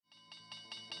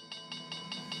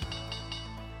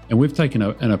And we've taken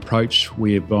an approach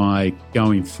whereby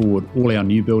going forward, all our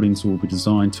new buildings will be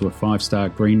designed to a 5-star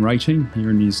green rating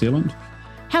here in New Zealand.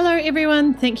 Hello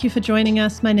everyone, thank you for joining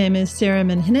us. My name is Sarah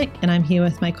Minhinnick and I'm here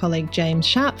with my colleague James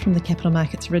Sharp from the Capital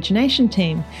Markets Origination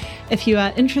team. If you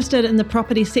are interested in the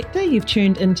property sector, you've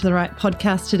tuned into the right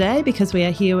podcast today because we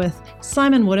are here with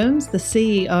Simon Woodhams, the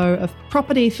CEO of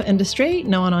Property for Industry,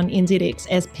 known on NZX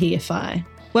as PFI.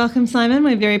 Welcome Simon,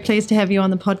 we're very pleased to have you on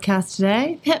the podcast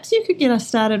today. Perhaps you could get us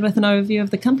started with an overview of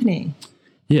the company.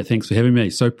 Yeah, thanks for having me.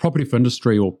 So Property for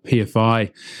Industry, or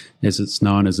PFI, as it's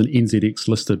known, is an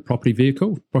NZX-listed property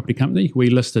company. We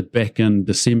listed back in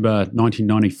December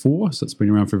 1994, so it's been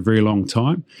around for a very long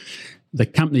time. The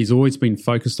company's always been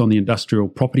focused on the industrial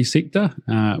property sector,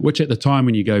 which at the time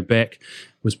when you go back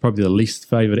was probably the least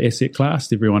favoured asset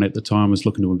class. Everyone at the time was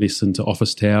looking to invest into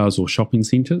office towers or shopping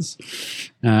centres.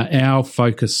 Our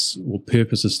focus or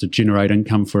purpose is to generate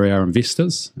income for our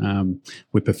investors.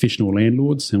 We're professional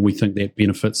landlords and we think that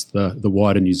benefits the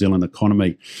wider New Zealand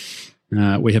economy.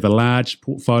 We have a large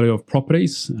portfolio of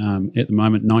properties, at the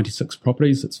moment 96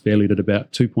 properties. It's valued at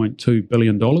about $2.2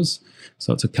 billion.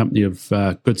 So it's a company of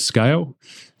good scale.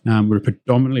 We're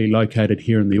predominantly located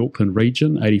here in the Auckland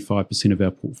region. 85% of our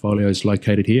portfolio is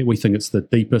located here. We think it's the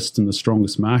deepest and the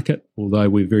strongest market, although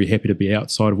we're very happy to be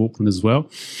outside of Auckland as well.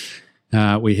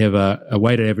 We have a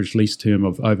weighted average lease term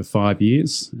of over 5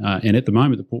 years. And at the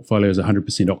moment, the portfolio is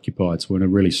 100% occupied. So we're in a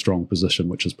really strong position,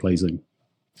 which is pleasing.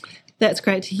 That's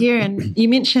great to hear. And you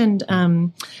mentioned,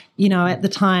 at the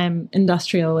time,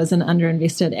 industrial was an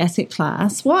underinvested asset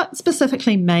class. What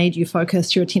specifically made you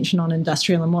focus your attention on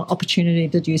industrial and what opportunity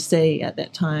did you see at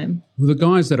that time? Well, the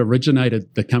guys that originated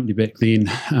the company back then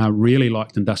really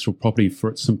liked industrial property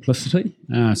for its simplicity.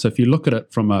 So if you look at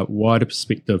it from a wider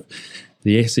perspective,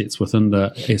 the assets within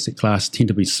the asset class tend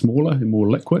to be smaller and more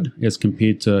liquid as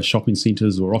compared to shopping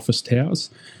centres or office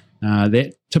towers.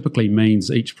 That typically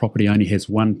means each property only has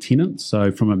one tenant.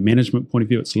 So from a management point of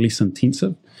view, it's less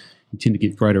intensive. You tend to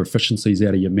get greater efficiencies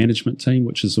out of your management team,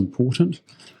 which is important.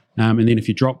 And then if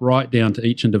you drop right down to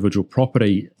each individual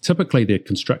property, typically they're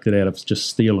constructed out of just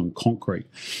steel and concrete.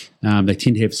 They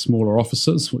tend to have smaller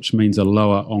offices, which means a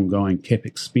lower ongoing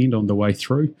CapEx spend on the way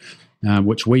through.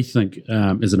 Which we think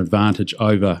is an advantage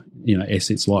over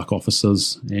assets like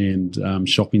offices and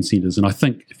shopping centres. And I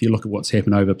think if you look at what's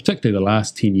happened over particularly the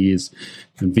last 10 years,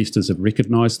 investors have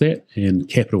recognised that and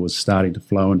capital is starting to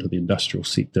flow into the industrial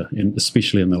sector, and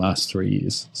especially in the last 3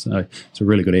 years. So it's a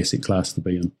really good asset class to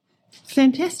be in.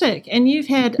 Fantastic. And you've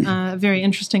had a very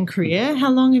interesting career.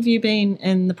 How long have you been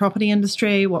in the property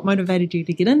industry? What motivated you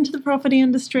to get into the property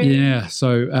industry? Yeah,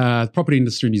 so the property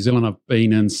industry in New Zealand I've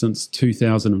been in since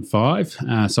 2005.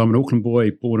 So I'm an Auckland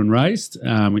boy, born and raised.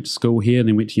 Went to school here and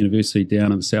then went to university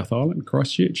down in the South Island,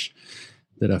 Christchurch.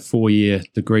 Did a 4-year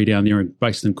degree down there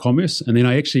based in commerce. And then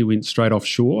I actually went straight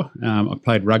offshore. I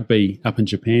played rugby up in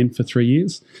Japan for 3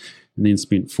 years and then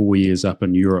spent 4 years up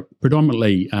in Europe,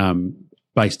 predominantly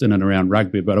based in and around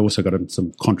rugby, but I also got into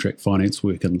some contract finance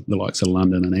work in the likes of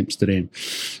London and Amsterdam.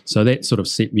 So that sort of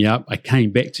set me up. I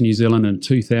came back to New Zealand in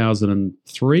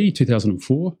 2003,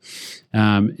 2004.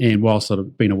 And whilst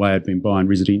I'd been away, I'd been buying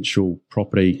residential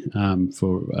property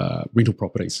for rental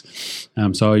properties.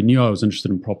 So I knew I was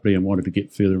interested in property and wanted to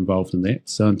get further involved in that.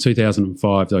 So in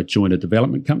 2005, I joined a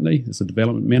development company as a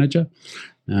development manager.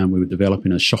 We were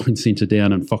developing a shopping centre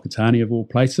down in Whakatane, of all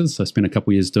places. So I spent a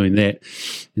couple of years doing that.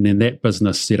 And then that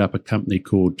business set up a company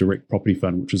called Direct Property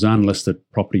Fund, which was an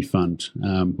unlisted property fund,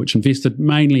 which invested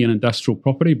mainly in industrial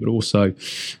property, but also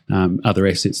other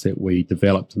assets that we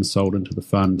developed and sold into the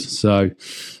fund. So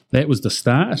that was the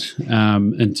start.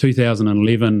 In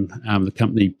 2011, the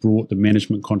company brought the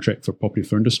management contract for Property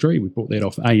for Industry. We bought that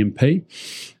off AMP.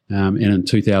 And in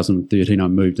 2013, I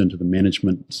moved into the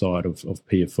management side of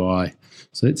PFI.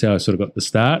 So that's how I sort of got the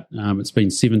start. It's been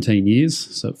 17 years,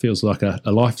 so it feels like a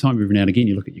lifetime. Every now and again,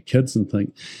 you look at your kids and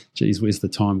think, geez, where's the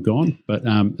time gone? But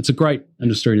it's a great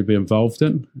industry to be involved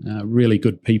in, really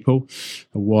good people,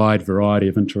 a wide variety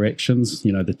of interactions,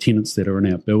 the tenants that are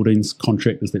in our buildings,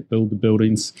 contractors that build the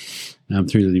buildings,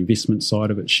 through to the investment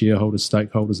side of it, shareholders,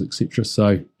 stakeholders, etc.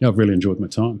 So yeah, I've really enjoyed my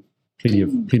time. Plenty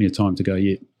of time to go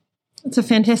yet. It's a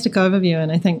fantastic overview,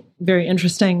 and I think very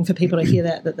interesting for people to hear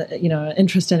that are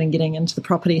interested in getting into the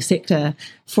property sector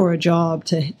for a job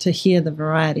to hear the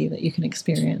variety that you can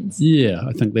experience. Yeah,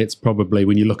 I think that's probably,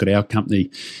 when you look at our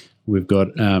company, we've got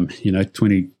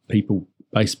 20 people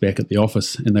based back at the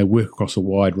office, and they work across a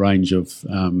wide range of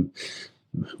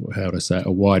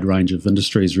a wide range of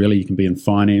industries, really. You can be in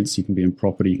finance, you can be in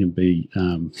property, you can be,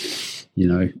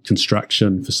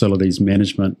 construction, facilities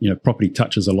management. Property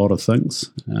touches a lot of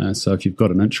things. So if you've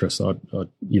got an interest, I'd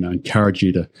encourage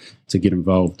you to get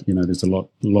involved. There's a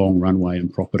long runway in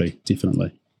property,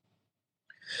 definitely.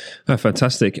 Oh,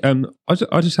 fantastic. I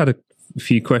just had a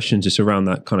few questions just around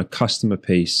that kind of customer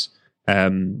piece.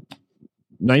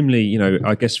 Namely,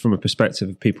 I guess from a perspective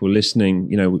of people listening,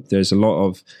 there's a lot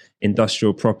of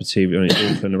industrial property in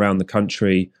Auckland, around the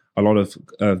country, a lot of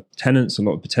tenants, a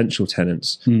lot of potential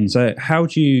tenants. So how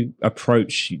do you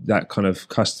approach that kind of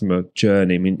customer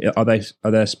journey? I mean, are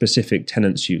there specific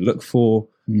tenants you look for,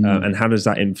 and how does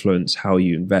that influence how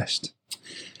you invest?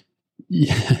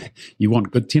 Yeah, you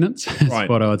want good tenants. That's Right.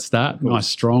 what I would start. Nice,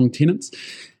 strong tenants.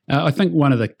 I think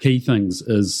one of the key things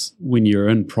is when you're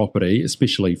in property,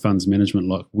 especially funds management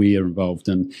like we're involved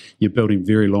in, you're building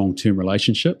very long-term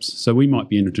relationships. So we might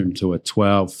be entered into a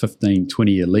 12, 15,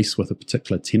 20-year lease with a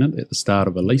particular tenant at the start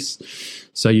of a lease.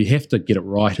 So you have to get it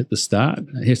right at the start.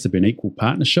 It has to be an equal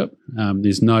partnership.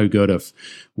 There's no good if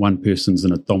one person's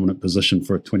in a dominant position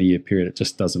for a 20-year period. It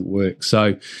just doesn't work.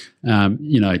 So,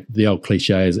 the old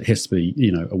cliche is it has to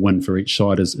be, a win for each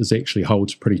side is actually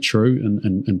holds pretty true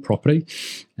in property.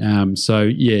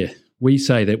 We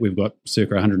say that we've got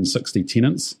circa 160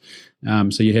 tenants.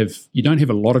 So you don't have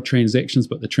a lot of transactions,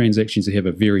 but the transactions have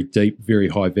a very deep, very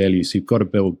high value. So you've got to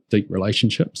build deep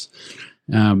relationships.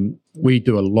 We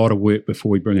do a lot of work before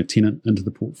we bring a tenant into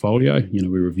the portfolio. We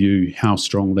review how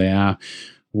strong they are,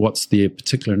 what's their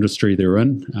particular industry they're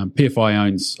in. PFI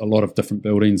owns a lot of different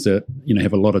buildings that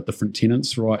have a lot of different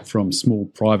tenants, right from small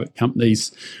private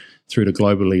companies through to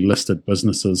globally listed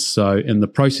businesses. So, and the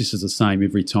process is the same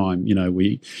every time.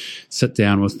 We sit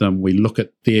down with them, we look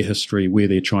at their history, where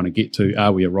they're trying to get to,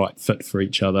 are we a right fit for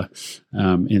each other,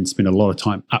 and spend a lot of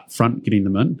time up front getting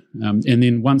them in. And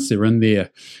then once they're in there,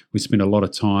 we spend a lot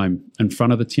of time in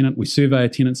front of the tenant. We survey our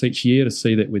tenants each year to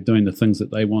see that we're doing the things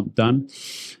that they want done.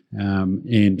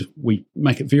 And we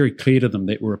make it very clear to them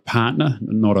that we're a partner,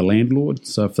 not a landlord.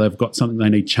 So if they've got something they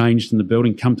need changed in the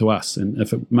building, come to us. And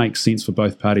if it makes sense for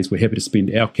both parties, we're happy to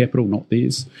spend our capital, not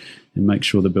theirs, and make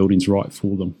sure the building's right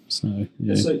for them. So,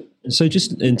 yeah. So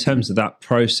just in terms of that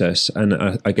process, and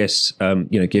I guess,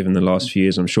 given the last few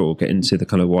years, I'm sure we'll get into the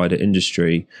kind of wider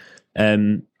industry.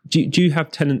 Do you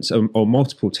have tenants or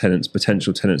multiple tenants,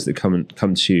 potential tenants that come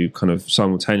to you kind of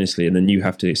simultaneously, and then you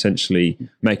have to essentially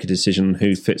make a decision on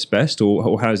who fits best,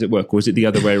 or how does it work, or is it the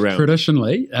other way around?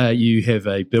 Traditionally, you have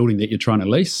a building that you're trying to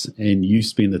lease, and you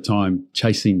spend the time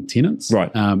chasing tenants.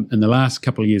 Right. In the last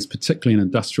couple of years, particularly in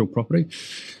industrial property,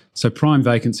 so prime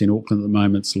vacancy in Auckland at the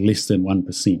moment is less than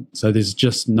 1%. So there's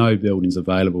just no buildings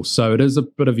available. So it is a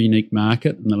bit of a unique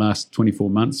market in the last 24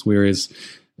 months, whereas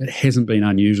it hasn't been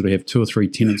unusual to have 2 or 3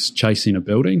 tenants chasing a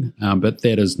building, but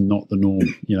that is not the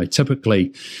norm.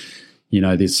 Typically,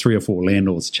 there's 3 or 4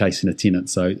 landlords chasing a tenant.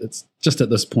 So it's just at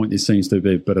this point, there seems to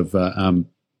be a bit of a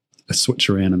switch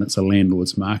around, and it's a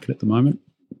landlord's market at the moment.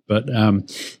 But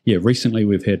recently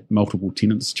we've had multiple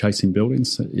tenants chasing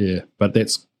buildings. So, but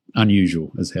that's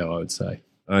unusual, is how I would say.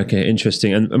 Okay,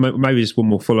 interesting. And maybe just one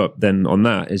more follow-up then on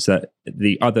that is that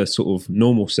the other sort of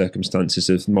normal circumstances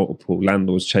of multiple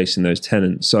landlords chasing those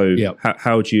tenants. So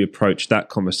how do you approach that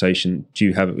conversation? Do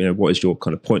you have, what is your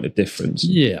kind of point of difference?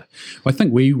 Yeah, I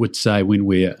think we would say when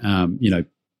we're,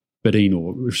 bidding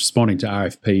or responding to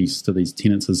RFPs to these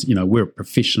tenants is, we're a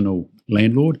professional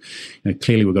landlord.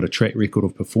 Clearly we've got a track record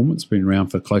of performance, been around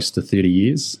for close to 30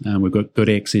 years. We've got good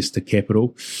access to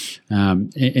capital.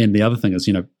 And the other thing is,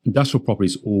 industrial property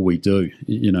is all we do.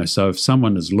 So if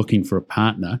someone is looking for a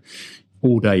partner,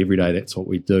 all day, every day, that's what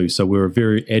we do. So we're a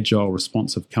very agile,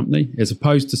 responsive company, as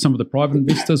opposed to some of the private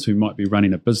investors who might be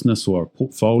running a business or a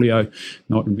portfolio,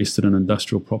 not invested in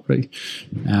industrial property.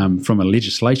 From a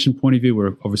legislation point of view,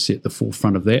 we're obviously at the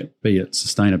forefront of that, be it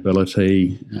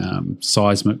sustainability,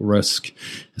 seismic risk,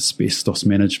 asbestos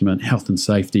management, health and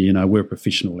safety. We're a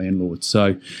professional landlord.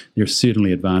 So there are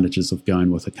certainly advantages of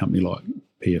going with a company like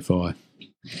PFI.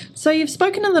 So you've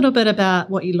spoken a little bit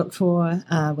about what you look for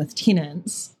with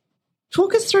tenants.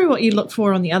 Talk us through what you look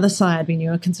for on the other side when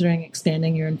you're considering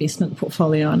expanding your investment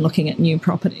portfolio and looking at new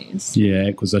properties. Yeah,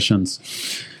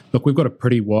 acquisitions. Look, we've got a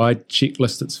pretty wide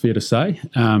checklist, it's fair to say,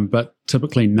 but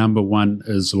typically number one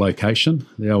is location.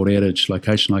 The old adage,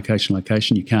 location, location,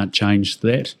 location. You can't change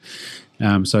that.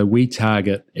 So we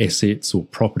target assets or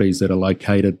properties that are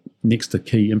located next to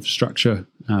key infrastructure,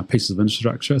 pieces of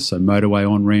infrastructure, so motorway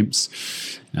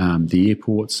on-ramps, the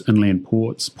airports, inland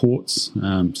ports.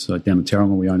 So down in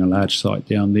Tauranga, we own a large site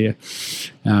down there.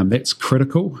 That's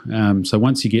critical. So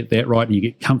once you get that right and you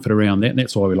get comfort around that, and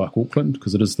that's why we like Auckland,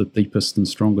 because it is the deepest and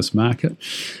strongest market,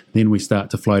 then we start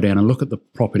to flow down and look at the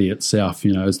property itself.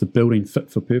 Is the building fit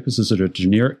for purpose? Is it a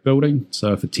generic building?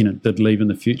 So if a tenant did leave in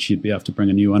the future, you'd be able to bring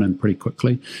a new one in pretty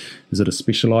quickly. Is it a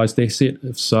specialised asset?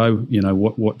 If so,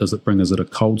 what does it bring? Is it a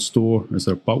cold store? Is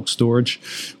it a bulk storage?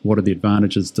 What are the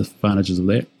disadvantages of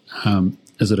that?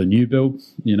 Is it a new build?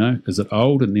 Is it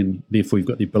old? And then therefore you've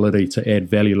got the ability to add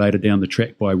value later down the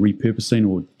track by repurposing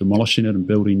or demolishing it and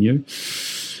building new.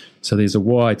 So there's a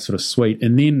wide sort of suite.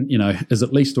 And then, is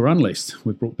it leased or unleased?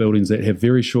 We've brought buildings that have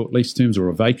very short lease terms or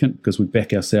are vacant because we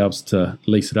back ourselves to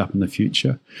lease it up in the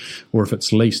future. Or if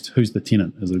it's leased, who's the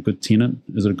tenant? Is it a good tenant?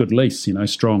 Is it a good lease?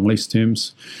 Strong lease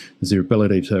terms. Is there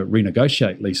ability to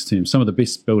renegotiate lease terms? Some of the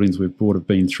best buildings we've bought have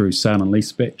been through sale and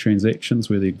leaseback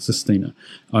transactions where the existing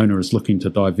owner is looking to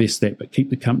divest that but keep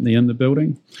the company in the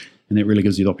building. And that really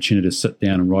gives you the opportunity to sit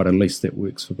down and write a lease that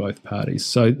works for both parties.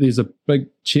 So there's a big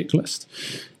checklist.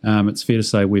 It's fair to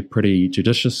say we're pretty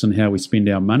judicious in how we spend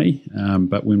our money,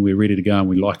 but when we're ready to go and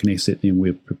we like an asset, then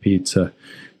we're prepared to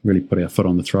really put our foot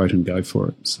on the throat and go for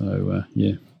it. So,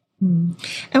 yeah. And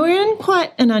we're in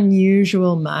quite an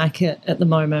unusual market at the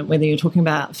moment, whether you're talking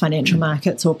about financial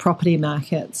markets or property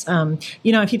markets.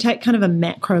 If you take kind of a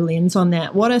macro lens on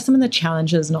that, what are some of the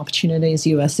challenges and opportunities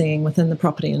you are seeing within the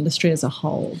property industry as a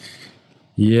whole?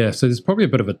 Yeah, so there's probably a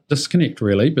bit of a disconnect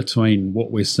really between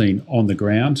what we're seeing on the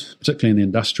ground, particularly in the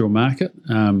industrial market.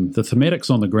 The thematics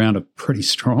on the ground are pretty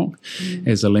strong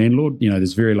as a landlord.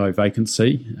 There's very low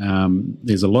vacancy.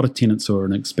 There's a lot of tenants who are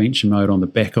in expansion mode on the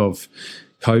back of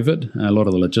COVID. A lot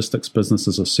of the logistics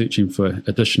businesses are searching for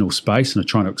additional space and are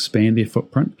trying to expand their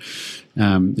footprint.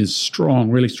 There's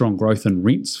really strong growth in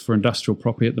rents for industrial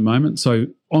property at the moment. So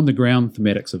on the ground,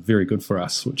 thematics are very good for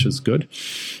us, which is good.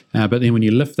 But then when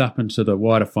you lift up into the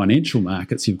wider financial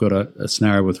markets, you've got a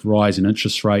scenario with rising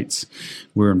interest rates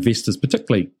where investors,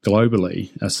 particularly globally,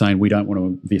 are saying we don't want to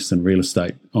invest in real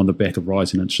estate on the back of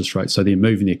rising interest rates. So they're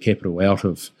moving their capital out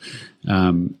of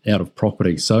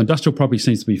property. So industrial property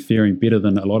seems to be faring better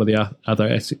than a lot of the other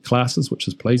asset classes, which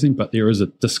is pleasing, but there is a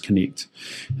disconnect.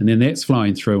 And then that's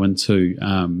flowing through into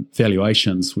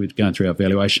valuations. We're going through our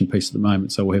valuation piece at the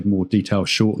moment, so we'll have more detail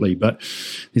shortly. But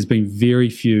there's been very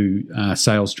few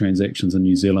sales transactions in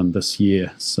New Zealand this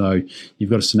year. So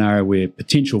you've got a scenario where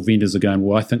potential vendors are going,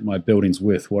 well, I think my building's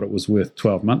worth what it was worth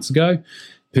 12 months ago.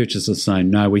 Purchasers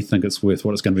saying, no, we think it's worth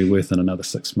what it's going to be worth in another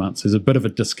 6 months. There's a bit of a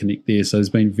disconnect there. So there's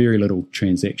been very little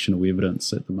transactional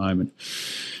evidence at the moment.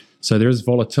 So there is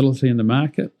volatility in the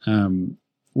market.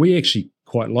 We actually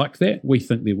quite like that. We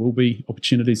think there will be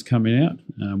opportunities coming out.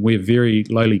 We're very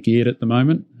lowly geared at the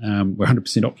moment. We're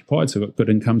 100% occupied, so we've got good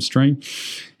income stream.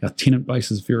 Our tenant base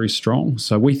is very strong.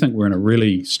 So we think we're in a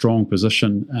really strong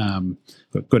position.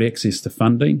 We've got good access to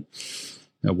funding,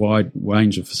 a wide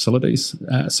range of facilities.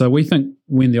 So we think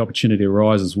when the opportunity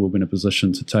arises, we'll be in a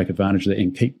position to take advantage of that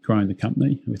and keep growing the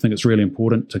company. We think it's really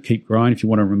important to keep growing if you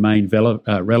want to remain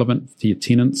relevant to your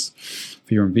tenants,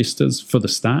 for your investors, for the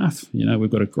staff. We've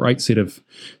got a great set of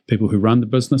people who run the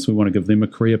business. We want to give them a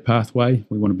career pathway.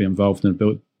 We want to be involved in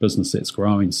a business that's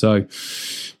growing. So,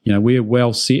 we're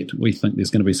well set. We think there's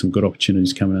going to be some good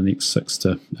opportunities coming in the next 6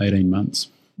 to 18 months.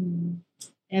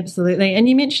 Absolutely. And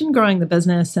you mentioned growing the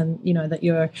business and, that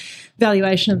your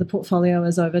valuation of the portfolio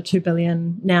is over $2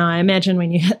 billion. Now, I imagine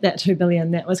when you hit that $2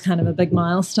 billion, that was kind of a big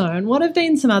milestone. What have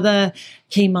been some other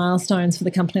key milestones for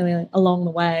the company along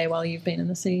the way while you've been in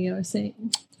the CEO seat?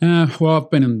 Well, I've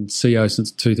been in CEO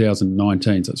since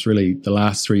 2019, so it's really the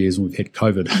last 3 years when we've had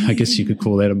COVID. I guess you could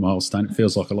call that a milestone. It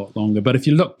feels like a lot longer. But if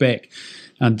you look back,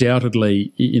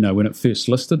 undoubtedly, when it first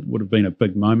listed, would have been a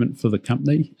big moment for the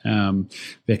company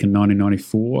back in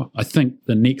 1994. I think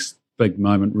the next big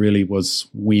moment really was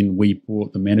when we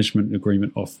bought the management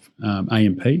agreement off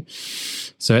AMP.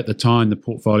 So at the time, the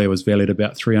portfolio was valued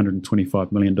about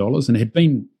 $325 million and it had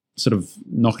been sort of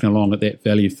knocking along at that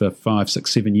value for 5,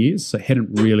 6, 7 years. So it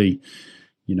hadn't really,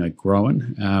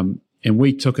 grown. And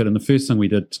we took it, and the first thing we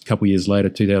did a couple of years later,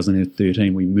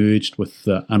 2013, we merged with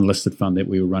the unlisted fund that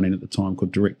we were running at the time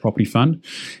called Direct Property Fund,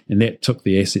 and that took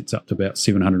the assets up to about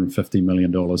 $750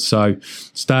 million. So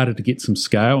started to get some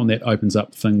scale, and that opens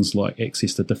up things like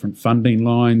access to different funding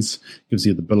lines, gives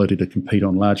you the ability to compete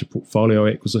on larger portfolio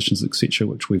acquisitions, etc.,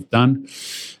 which we've done.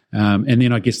 And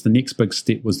then I guess the next big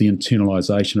step was the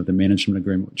internalisation of the management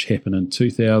agreement, which happened in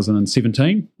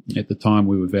 2017. At the time,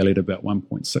 we were valued about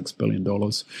 $1.6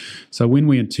 billion. So when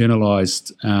we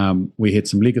internalised, we had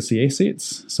some legacy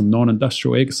assets, some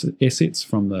non-industrial assets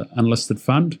from the unlisted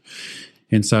fund.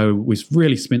 And so we've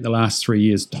really spent the last 3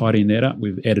 years tidying that up.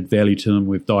 We've added value to them,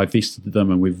 we've divested them,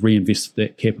 and we've reinvested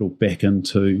that capital back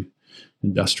into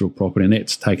industrial property, and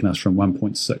that's taken us from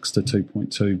 1.6 to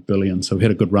 2.2 billion. So we've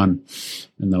had a good run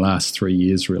in the last 3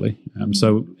 years, really.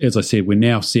 So as I said, we're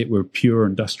now set. We're a pure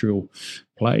industrial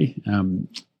play.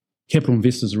 Capital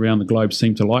investors around the globe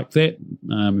seem to like that.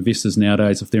 Investors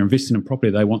nowadays, if they're investing in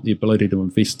property, they want the ability to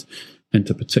invest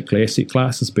into particular asset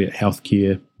classes, be it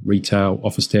healthcare, retail,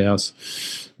 office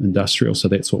towers, industrial. So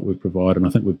that's what we provide, and I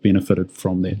think we've benefited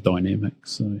from that dynamic.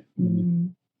 So.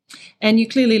 And you're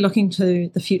clearly looking to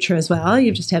the future as well.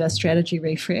 You've just had a strategy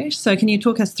refresh. So can you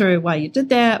talk us through why you did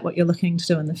that, what you're looking to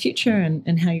do in the future,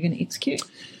 and how you're going to execute?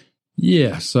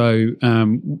 Yeah, so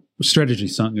strategy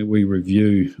is something that we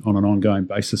review on an ongoing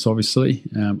basis, obviously.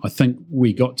 I think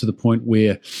we got to the point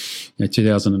where,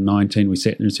 2019, we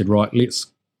sat there and said, right, let's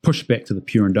push back to the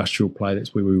pure industrial play.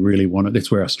 That's where we really want it.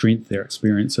 That's where our strength, our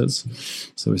experience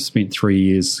is. So we've spent 3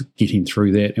 years getting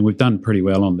through that, and we've done pretty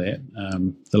well on that.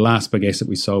 The last big asset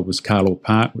we sold was Carlaw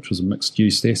Park, which was a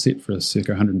mixed-use asset for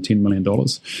circa $110 million.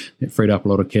 That freed up a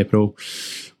lot of capital.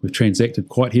 We've transacted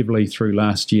quite heavily through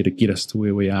last year to get us to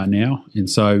where we are now. And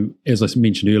so, as I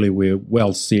mentioned earlier, we're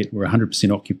well set. We're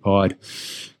 100% occupied.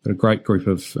 Got a great group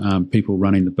of people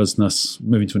running the business,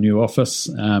 moving to a new office.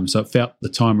 So it felt the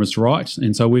time was right.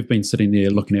 And so we've been sitting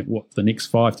there looking at what the next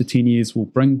 5 to 10 years will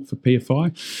bring for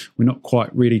PFI. We're not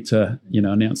quite ready to,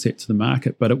 announce that to the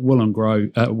market, but it will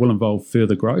involve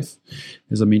further growth.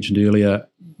 As I mentioned earlier,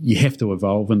 you have to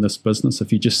evolve in this business.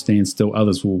 If you just stand still,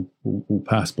 others will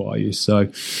pass by you.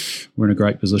 So we're in a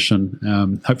great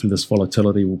position. Hopefully this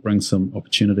volatility will bring some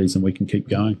opportunities and we can keep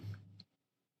going.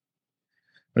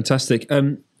 Fantastic.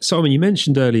 Simon, you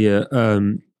mentioned earlier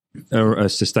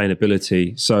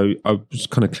sustainability. So I was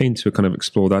kind of keen to kind of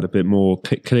explore that a bit more.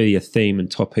 Clearly a theme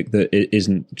and topic that it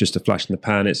isn't just a flash in the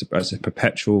pan. It's a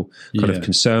perpetual kind of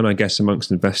concern, I guess,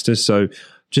 amongst investors. So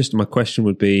just my question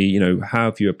would be, how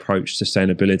have you approached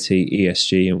sustainability,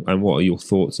 ESG, and what are your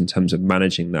thoughts in terms of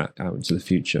managing that out into the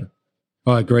future?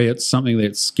 I agree. It's something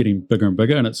that's getting bigger and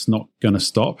bigger, and it's not going to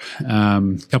stop.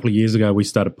 A couple of years ago, we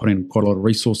started putting quite a lot of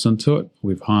resource into it.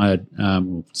 We've hired,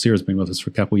 Sarah's been with us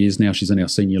for a couple of years now. She's in our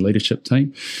senior leadership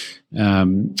team.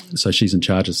 So she's in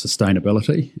charge of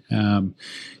sustainability. And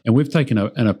we've taken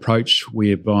an approach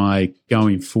whereby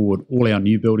going forward, all our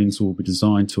new buildings will be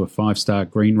designed to a 5-star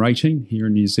green rating here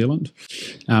in New Zealand.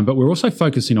 But we're also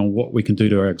focusing on what we can do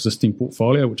to our existing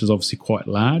portfolio, which is obviously quite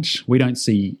large. We don't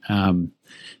see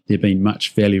there being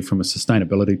much value from a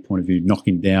sustainability point of view,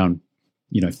 knocking down,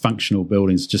 functional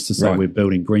buildings just to say we're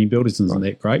building green buildings. Isn't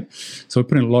that great? So we're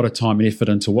putting a lot of time and effort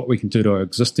into what we can do to our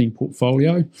existing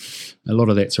portfolio. A lot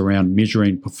of that's around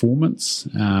measuring performance,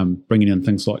 bringing in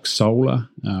things like solar,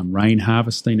 rain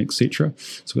harvesting, etc.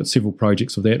 So we've got several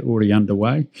projects of that already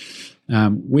underway.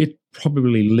 We're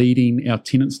probably leading our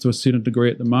tenants to a certain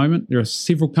degree at the moment. There are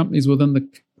several companies within the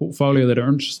portfolio that are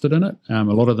interested in it. A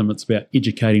lot of them, it's about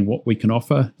educating what we can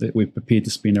offer, that we're prepared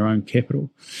to spend our own capital.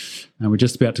 We're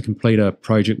just about to complete a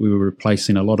project where we're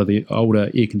replacing a lot of the older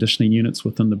air conditioning units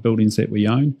within the buildings that we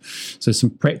own. So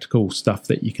some practical stuff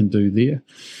that you can do there.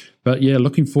 But yeah,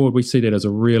 looking forward, we see that as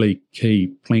a really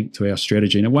key plank to our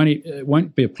strategy. And it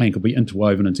won't be a plank, it'll be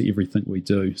interwoven into everything we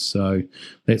do. So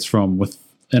that's from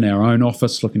in our own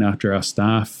office, looking after our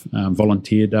staff,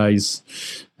 volunteer days,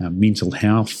 mental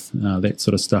health, that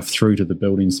sort of stuff, through to the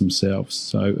buildings themselves.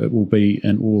 So it will be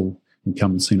an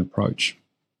all-encompassing approach.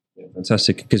 Yeah,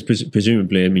 fantastic. Because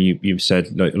presumably, I mean, you've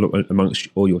said amongst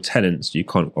all your tenants, you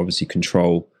can't obviously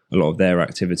control a lot of their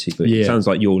activity, but it sounds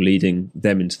like you're leading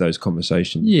them into those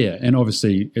conversations. Yeah, and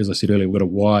obviously, as I said earlier, we've got a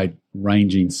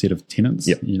wide-ranging set of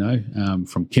tenants,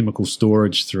 from chemical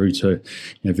storage through to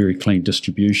very clean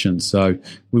distribution. So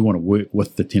we want to work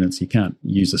with the tenants. You can't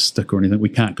use a stick or anything. We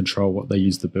can't control what they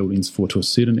use the buildings for to a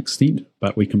certain extent,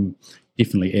 but we can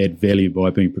definitely add value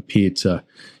by being prepared to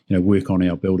work on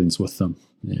our buildings with them.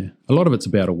 Yeah, a lot of it's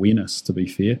about awareness, to be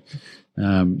fair.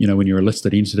 When you're a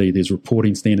listed entity, there's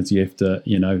reporting standards you have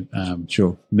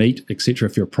to, meet, etc.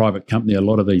 If you're a private company, a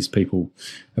lot of these people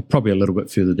are probably a little bit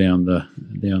further down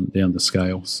the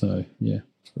scale. So, yeah.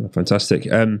 Fantastic.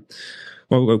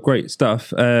 Well, great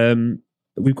stuff.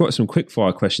 We've got some quick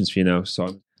fire questions for you now,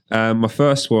 Simon. My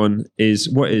first one is,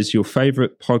 what is your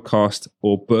favourite podcast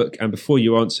or book? And before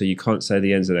you answer, you can't say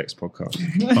the NZX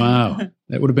podcast. Wow.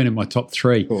 That would have been in my top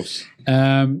 3. Of course.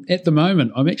 At the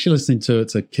moment, I'm actually listening to,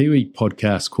 it's a Kiwi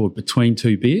podcast called Between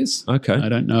Two Bears. Okay. I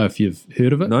don't know if you've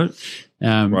heard of it. No.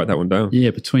 Write that one down. Yeah,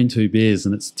 Between Two Bears.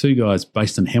 And it's 2 guys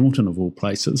based in Hamilton, of all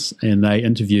places. And they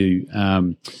interview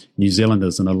New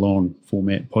Zealanders in a long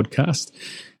format podcast.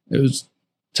 It was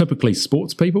typically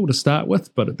sports people to start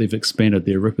with, but they've expanded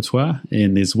their repertoire.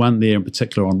 And there's one there in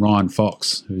particular on Ryan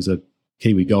Fox, who's a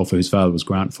Kiwi golfer whose father was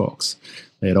Grant Fox,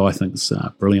 that I think's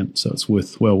brilliant. So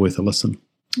it's well worth a listen.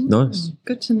 Nice.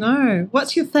 Good to know.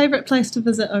 What's your favourite place to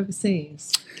visit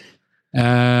overseas?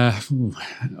 I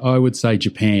would say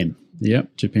Japan. Yeah,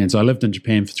 Japan. So I lived in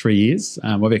Japan for 3 years.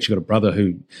 I've actually got a brother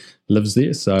who lives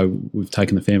there, so we've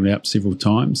taken the family up several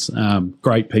times.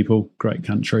 Great people, great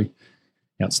country,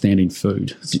 outstanding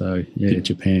food. So yeah,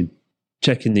 Japan.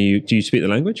 Do you speak the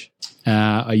language?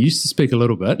 I used to speak a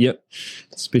little bit. Yep.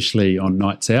 Especially on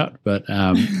nights out, but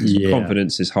yeah.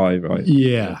 Confidence is high, right?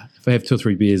 Yeah. If I have 2 or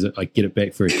 3 beers, I get it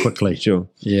back very quickly. Sure.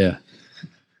 Yeah.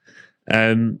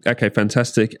 Okay,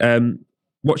 fantastic.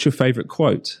 What's your favourite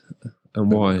quote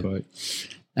and why?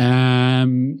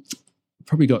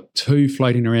 Probably got 2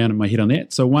 floating around in my head on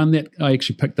that. So one that I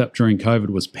actually picked up during COVID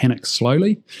was "Panic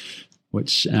slowly,"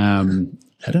 which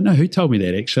I don't know who told me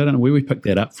that actually. I don't know where we picked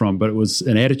that up from, but it was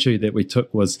an attitude that we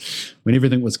took was when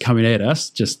everything was coming at us,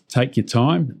 just take your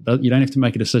time. You don't have to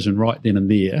make a decision right then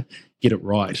and there. Get it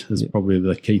right is probably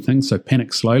the key thing. So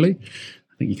panic slowly.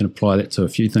 I think you can apply that to a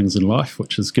few things in life,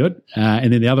 which is good.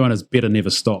 And then the other one is better never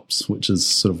stops, which is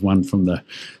sort of one from the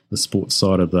sports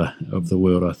side of the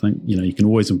world. I think, you can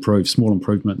always improve. Small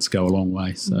improvements go a long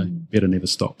way. So better never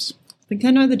stops. I think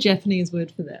I know the Japanese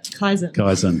word for that. Kaizen.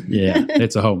 Kaizen, yeah.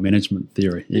 That's a whole management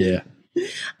theory, yeah.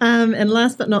 And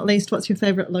last but not least, what's your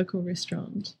favourite local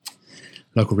restaurant?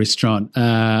 Local restaurant.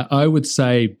 I would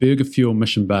say Burger Fuel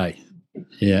Mission Bay.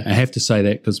 Yeah, I have to say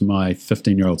that because my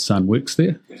 15-year-old son works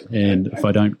there. And if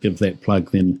I don't give that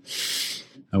plug, then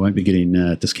I won't be getting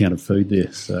discounted food there.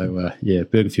 So, yeah,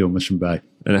 Burger Fuel Mission Bay.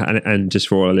 And just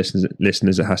for all our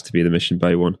listeners, it has to be the Mission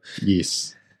Bay one.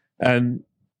 Yes.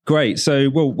 Great. So,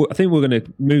 I think we're going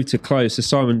to move to close. So,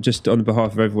 Simon, just on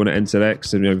behalf of everyone at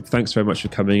NZX, and thanks very much for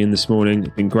coming in this morning.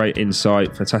 It's been great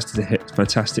insight.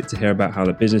 Fantastic to hear about how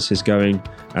the business is going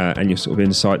and your sort of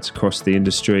insights across the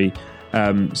industry.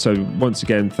 So, once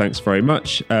again, thanks very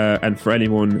much. And for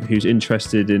anyone who's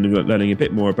interested in learning a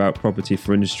bit more about property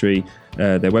for industry,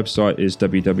 their website is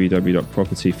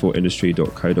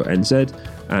www.propertyforindustry.co.nz,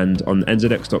 and on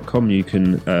nzx.com you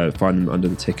can find them under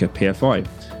the ticker PFI.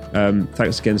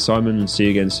 Thanks again, Simon, and see you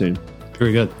again soon.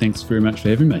 Very good. Thanks very much for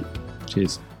having me.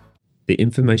 Cheers. The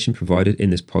information provided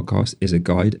in this podcast is a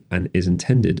guide and is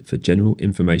intended for general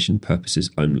information purposes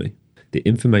only. The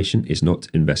information is not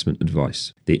investment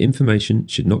advice. The information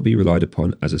should not be relied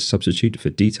upon as a substitute for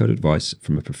detailed advice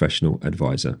from a professional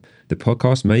advisor. The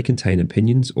podcast may contain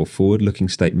opinions or forward-looking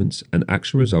statements, and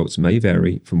actual results may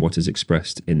vary from what is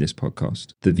expressed in this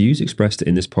podcast. The views expressed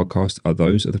in this podcast are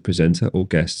those of the presenter or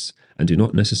guests and do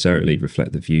not necessarily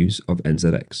reflect the views of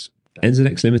NZX.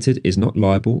 NZX Limited is not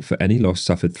liable for any loss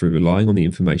suffered through relying on the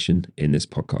information in this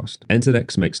podcast.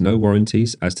 NZX makes no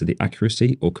warranties as to the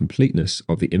accuracy or completeness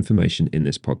of the information in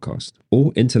this podcast.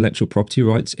 All intellectual property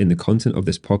rights in the content of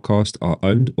this podcast are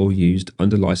owned or used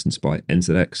under license by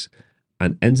NZX,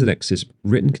 and NZX's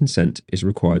written consent is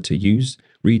required to use,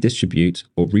 redistribute,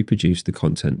 or reproduce the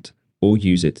content, or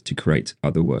use it to create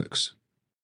other works.